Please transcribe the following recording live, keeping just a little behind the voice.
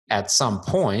at some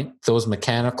point, those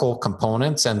mechanical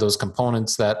components and those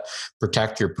components that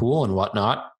protect your pool and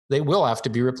whatnot, they will have to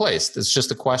be replaced. It's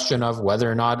just a question of whether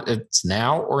or not it's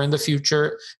now or in the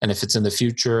future. And if it's in the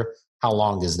future, how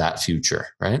long is that future,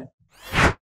 right?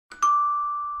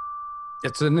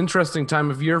 It's an interesting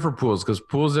time of year for pools because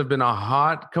pools have been a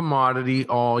hot commodity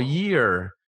all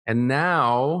year. And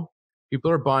now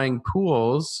people are buying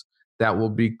pools that will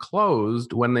be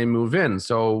closed when they move in.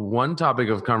 So one topic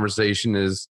of conversation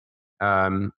is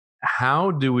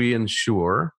how do we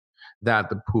ensure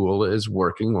that the pool is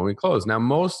working when we close? Now,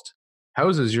 most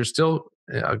houses, you're still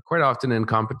quite often in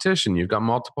competition. You've got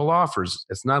multiple offers.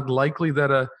 It's not likely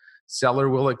that a seller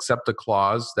will accept a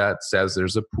clause that says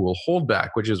there's a pool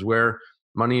holdback, which is where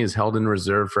money is held in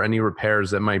reserve for any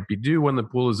repairs that might be due when the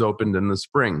pool is opened in the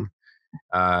spring.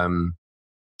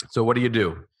 So what do you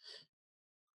do?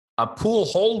 A pool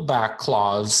holdback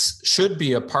clause should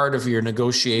be a part of your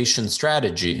negotiation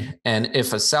strategy. And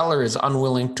if a seller is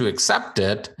unwilling to accept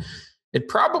it, it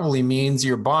probably means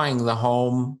you're buying the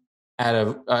home at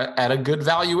a good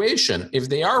valuation. If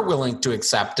they are willing to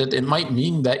accept it, it might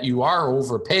mean that you are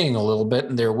overpaying a little bit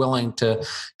and they're willing to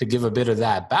give a bit of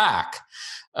that back.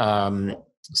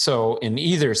 So in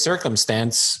either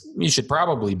circumstance, you should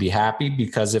probably be happy,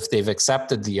 because if they've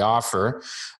accepted the offer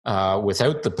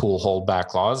without the pool holdback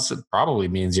clause, it probably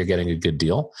means you're getting a good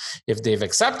deal. If they've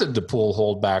accepted the pool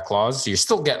holdback clause, you're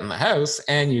still getting the house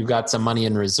and you've got some money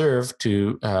in reserve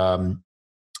to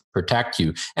protect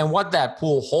you. And what that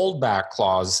pool holdback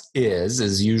clause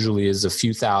is usually a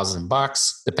few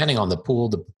 $1,000, depending on the pool,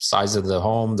 the size of the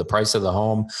home, the price of the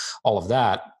home, all of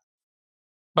that.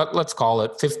 But let's call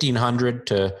it $1,500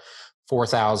 to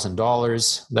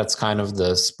 $4,000. That's kind of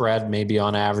the spread, maybe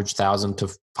on average, $1,000 to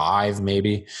 $5,000,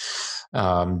 maybe,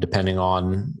 depending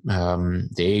on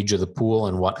the age of the pool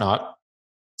and whatnot.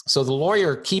 So the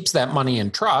lawyer keeps that money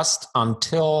in trust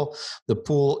until the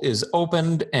pool is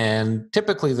opened, and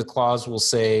typically the clause will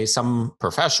say some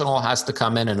professional has to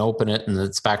come in and open it and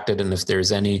inspect it, and if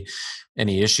there's any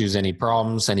issues, any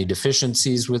problems, any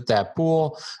deficiencies with that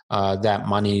pool, that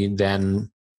money then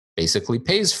basically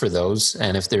pays for those.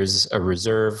 And if there's a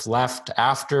reserve left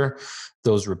after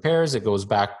those repairs, it goes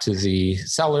back to the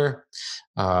seller.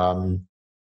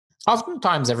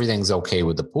 Oftentimes everything's okay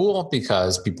with the pool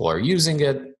because people are using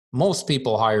it. Most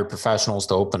people hire professionals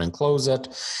to open and close it.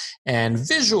 And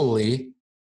visually,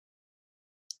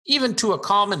 even to a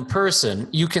common person,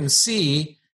 you can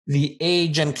see the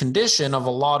age and condition of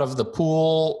a lot of the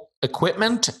pool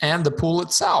equipment and the pool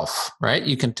itself, right?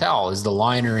 You can tell, is the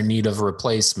liner in need of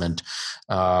replacement?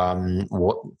 How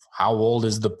old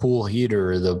is the pool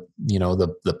heater,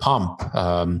 the pump,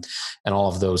 and all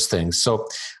of those things. So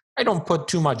I don't put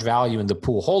too much value in the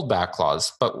pool holdback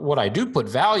clause, but what I do put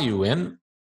value in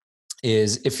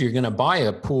is if you're going to buy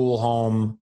a pool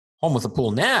home with a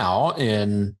pool now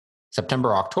in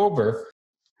September, October,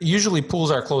 usually pools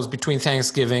are closed between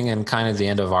Thanksgiving and kind of the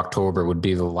end of October would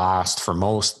be the last for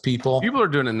most people. People are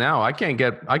doing it now. I can't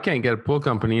get a pool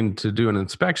company in to do an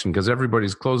inspection because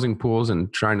everybody's closing pools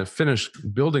and trying to finish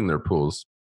building their pools.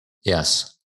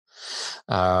 Yes.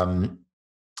 So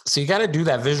you got to do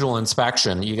that visual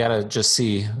inspection. You got to just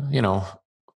see,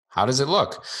 how does it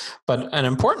look? But an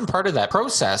important part of that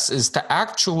process is to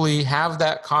actually have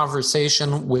that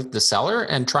conversation with the seller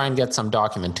and try and get some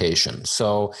documentation.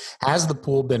 So has the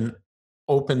pool been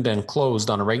opened and closed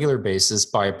on a regular basis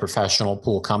by a professional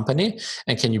pool company?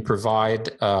 And can you provide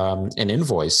an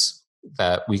invoice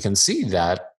that we can see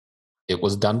that it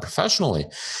was done professionally?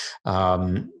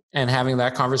 And having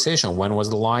that conversation. When was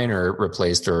the liner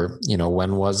replaced, or,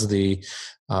 when was the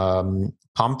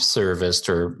pump serviced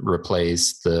or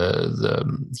replaced,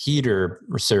 the heater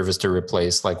serviced or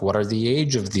replaced? Like, what are the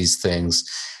age of these things?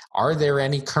 Are there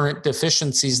any current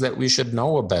deficiencies that we should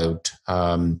know about?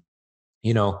 A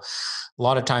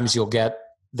lot of times you'll get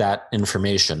that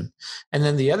information. And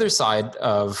then the other side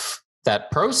of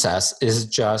that process is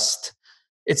just,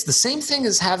 it's the same thing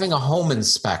as having a home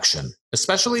inspection,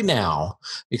 especially now,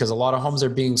 because a lot of homes are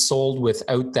being sold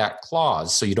without that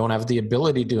clause. So you don't have the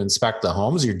ability to inspect the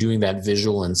homes. You're doing that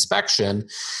visual inspection.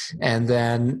 And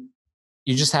then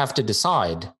you just have to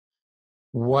decide,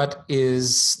 what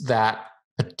is that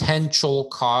potential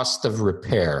cost of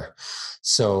repair?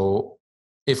 So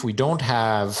if we don't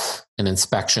have an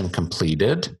inspection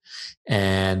completed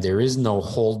and there is no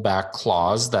holdback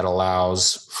clause that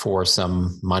allows for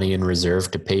some money in reserve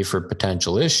to pay for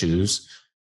potential issues,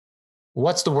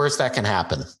 what's the worst that can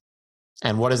happen?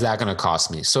 And what is that going to cost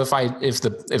me? So if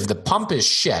the pump is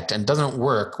shit and doesn't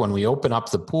work when we open up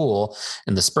the pool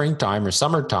in the springtime or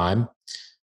summertime,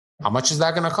 how much is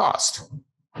that going to cost?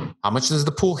 How much does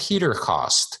the pool heater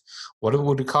cost? What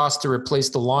would it cost to replace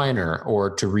the liner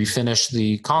or to refinish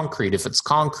the concrete if it's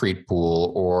concrete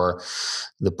pool, or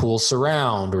the pool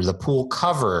surround or the pool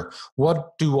cover?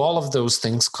 What do all of those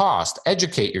things cost?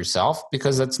 Educate yourself,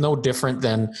 because that's no different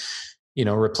than,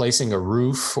 replacing a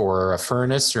roof or a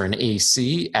furnace or an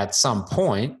AC. At some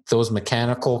point, those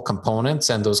mechanical components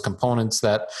and those components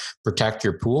that protect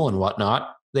your pool and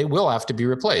whatnot, they will have to be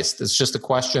replaced. It's just a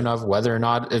question of whether or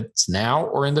not it's now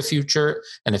or in the future.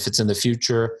 And if it's in the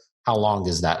future, how long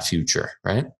is that future,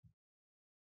 right?